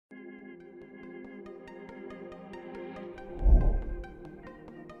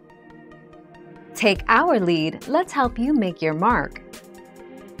Take our lead, let's help you make your mark.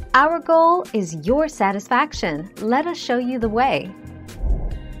 Our goal is your satisfaction. Let us show you the way.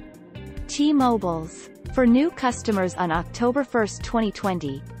 T-Mobile's. For new customers on October 1,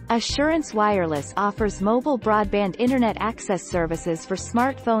 2020, Assurance Wireless offers mobile broadband internet access services for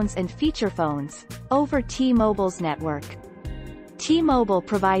smartphones and feature phones over T-Mobile's network. T-Mobile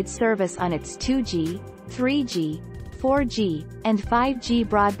provides service on its 2G, 3G, 4G, and 5G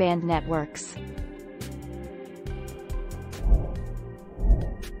broadband networks.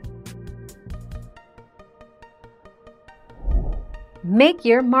 Make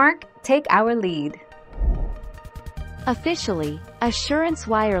your mark, take our lead. Officially, Assurance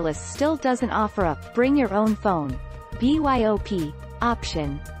Wireless still doesn't offer a Bring Your Own Phone (BYOP)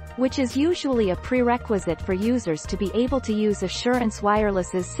 option, which is usually a prerequisite for users to be able to use Assurance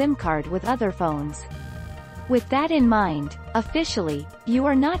Wireless's SIM card with other phones. With that in mind, officially, you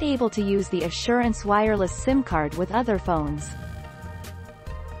are not able to use the Assurance Wireless SIM card with other phones.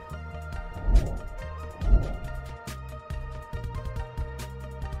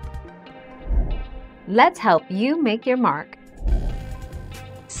 Let's help you make your mark.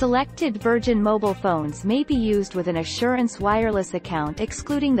 Selected Virgin mobile phones may be used with an Assurance Wireless account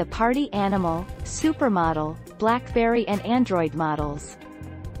excluding the Party Animal, Supermodel, BlackBerry and Android models.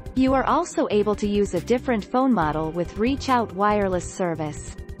 You are also able to use a different phone model with Reach Out wireless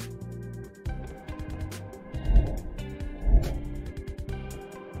service.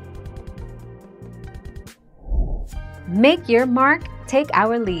 Make your mark, take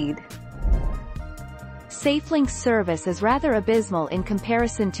our lead. SafeLink's service is rather abysmal in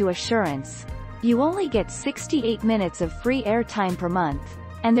comparison to Assurance. You only get 68 minutes of free airtime per month,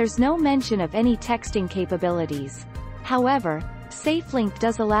 and there's no mention of any texting capabilities. However, SafeLink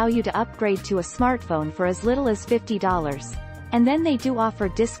does allow you to upgrade to a smartphone for as little as $50, and then they do offer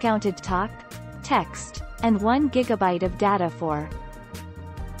discounted talk, text, and 1 GB of data for.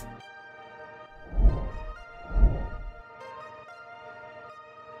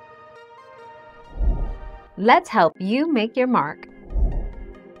 Let's help you make your mark.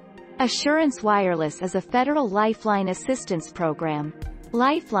 Assurance Wireless is a federal lifeline assistance program.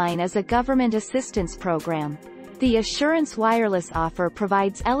 Lifeline is a government assistance program. The Assurance Wireless offer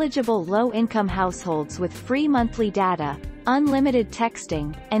provides eligible low-income households with free monthly data, unlimited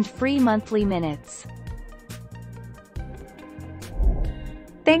texting, and free monthly minutes.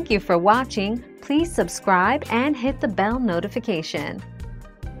 Thank you for watching. Please subscribe and hit the bell notification.